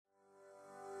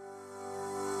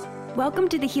Welcome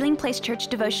to the Healing Place Church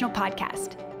Devotional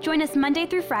Podcast. Join us Monday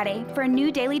through Friday for a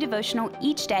new daily devotional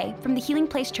each day from the Healing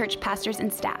Place Church pastors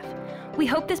and staff. We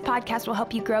hope this podcast will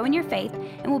help you grow in your faith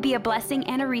and will be a blessing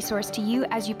and a resource to you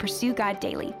as you pursue God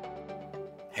daily.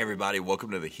 Hey everybody, welcome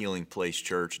to the Healing Place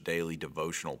Church Daily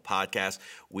Devotional Podcast.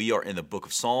 We are in the book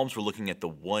of Psalms. We're looking at the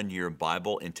one-year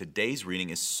Bible, and today's reading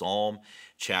is Psalm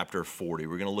chapter 40.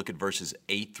 We're going to look at verses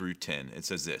 8 through 10. It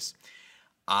says this: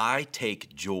 I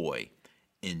take joy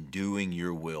in doing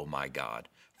your will, my God,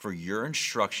 for your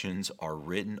instructions are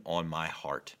written on my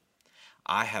heart.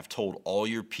 I have told all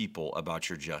your people about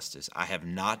your justice. I have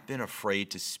not been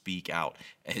afraid to speak out,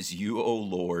 as you, O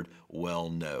Lord, well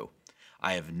know.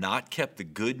 I have not kept the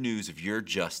good news of your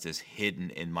justice hidden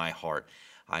in my heart.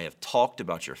 I have talked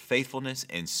about your faithfulness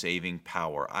and saving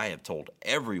power. I have told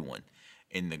everyone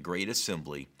in the great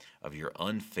assembly of your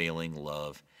unfailing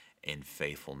love and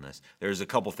faithfulness. There's a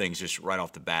couple things just right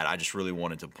off the bat I just really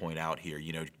wanted to point out here.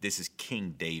 You know, this is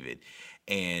King David,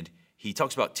 and he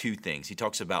talks about two things. He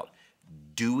talks about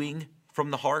doing from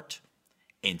the heart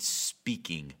and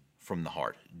speaking from the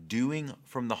heart. Doing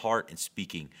from the heart and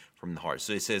speaking from the heart.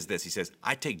 So it says this, he says,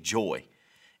 I take joy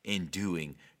in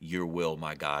doing your will,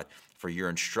 my God, for your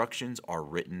instructions are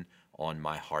written on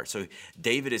my heart. So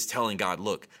David is telling God,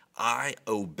 look, I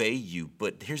obey you,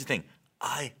 but here's the thing,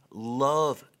 I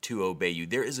love to obey you.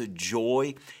 There is a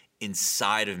joy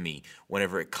inside of me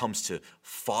whenever it comes to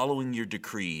following your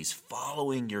decrees,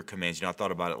 following your commands. You know, I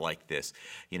thought about it like this.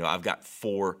 You know, I've got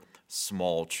 4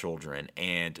 small children,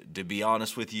 and to be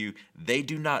honest with you, they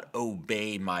do not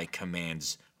obey my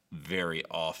commands very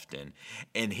often.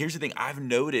 And here's the thing, I've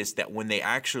noticed that when they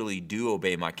actually do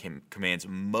obey my commands,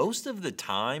 most of the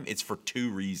time it's for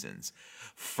 2 reasons.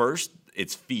 First,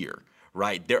 it's fear.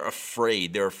 Right? They're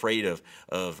afraid. They're afraid of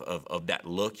that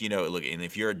look, you know, look, and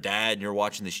if you're a dad and you're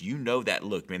watching this, you know that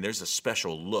look, man, there's a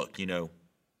special look, you know,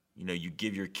 you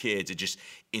give your kids, it just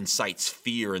incites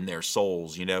fear in their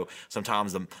souls, you know.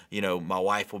 Sometimes my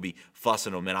wife will be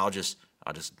fussing them and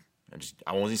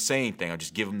I won't even say anything. I'll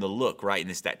just give them the look, right?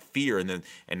 And it's that fear, and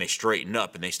they straighten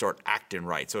up and they start acting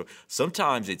right. So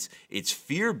sometimes it's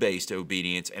fear-based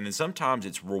obedience, and then sometimes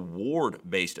it's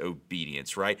reward-based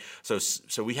obedience, right? So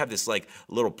we have this like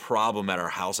little problem at our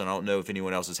house, and I don't know if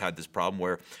anyone else has had this problem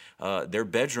where their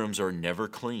bedrooms are never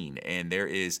clean, and there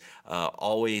is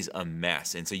always a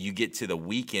mess. And so you get to the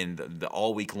weekend, the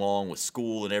all week long with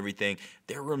school and everything,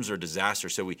 their rooms are a disaster.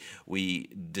 So we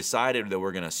decided that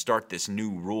we're going to start this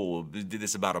new rule. We did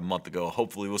this about a month ago.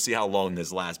 Hopefully we'll see how long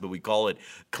this lasts, but we call it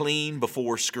clean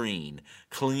before screen.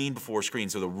 Clean before screen.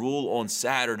 So the rule on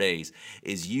Saturdays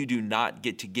is you do not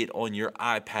get on your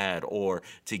iPad or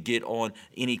to get on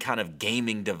any kind of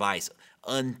gaming device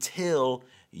until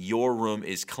your room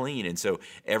is clean. And so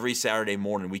every Saturday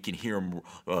morning we can hear them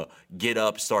get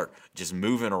up, start just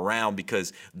moving around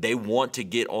because they want to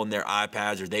get on their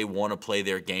iPads or they want to play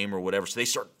their game or whatever. So they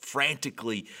start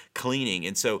frantically cleaning.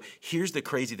 And so here's the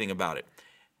crazy thing about it.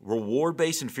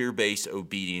 Reward-based and fear-based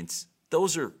obedience,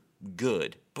 those are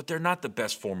good, but they're not the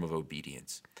best form of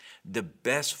obedience. The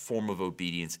best form of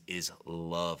obedience is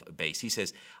love-based. He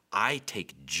says, I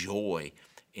take joy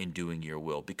in doing your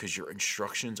will because your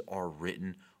instructions are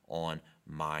written on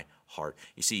my heart.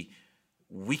 You see,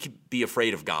 we could be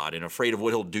afraid of God and afraid of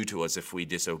what he'll do to us if we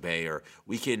disobey, or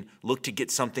we can look to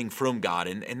get something from God,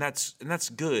 and that's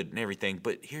good and everything.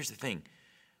 But here's the thing.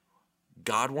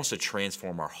 God wants to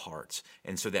transform our hearts,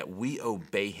 and so that we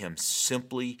obey him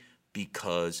simply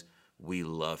because we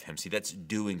love him. See, that's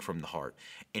doing from the heart.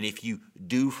 And if you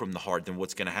do from the heart, then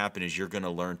what's going to happen is you're going to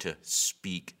learn to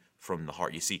speak from the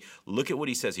heart. You see, look at what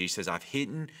he says. He says, I've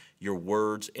hidden your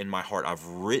words in my heart. I've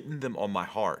written them on my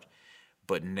heart.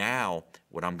 But now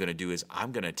what I'm going to do is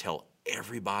I'm going to tell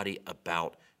everybody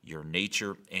about your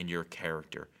nature and your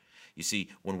character. You see,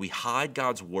 when we hide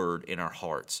God's word in our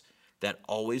hearts, that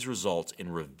always results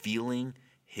in revealing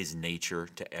his nature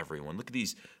to everyone. Look at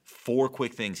these 4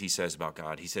 quick things he says about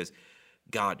God. He says,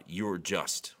 God, you're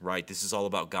just, right? This is all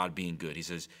about God being good. He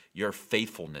says, your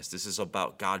faithfulness. This is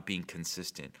about God being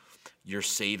consistent. Your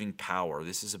saving power.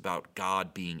 This is about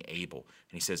God being able.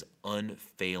 And he says,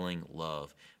 unfailing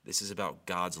love. This is about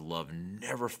God's love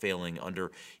never failing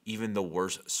under even the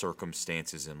worst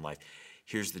circumstances in life.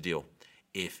 Here's the deal.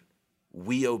 If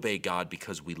we obey God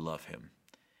because we love him,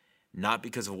 not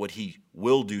because of what he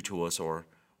will do to us or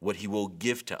what he will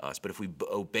give to us, but if we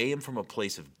obey him from a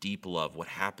place of deep love, what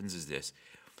happens is this: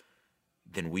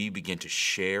 then we begin to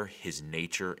share his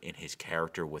nature and his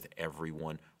character with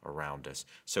everyone around us.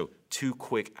 So 2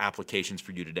 quick applications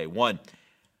for you today. 1,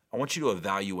 I want you to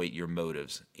evaluate your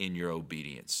motives in your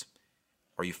obedience.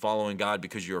 Are you following God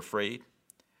because you're afraid?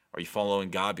 Are you following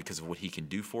God because of what he can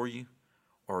do for you?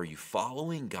 Or are you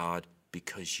following God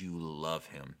because you love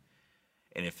him?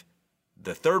 And if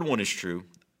the third one is true,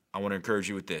 I want to encourage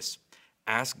you with this.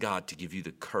 Ask God to give you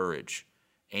the courage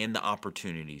and the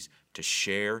opportunities to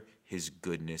share his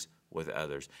goodness with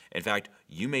others. In fact,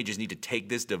 you may just need to take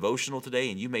this devotional today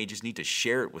and you may just need to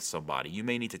share it with somebody. You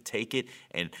may need to take it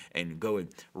and go and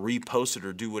repost it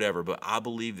or do whatever. But I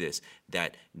believe this,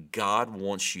 that God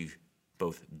wants you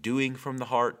both doing from the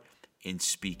heart and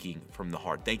speaking from the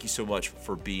heart. Thank you so much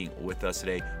for being with us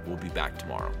today. We'll be back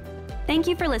tomorrow. Thank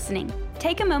you for listening.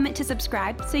 Take a moment to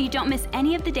subscribe so you don't miss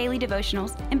any of the daily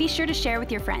devotionals, and be sure to share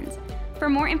with your friends. For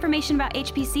more information about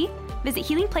HPC, visit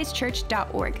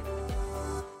healingplacechurch.org.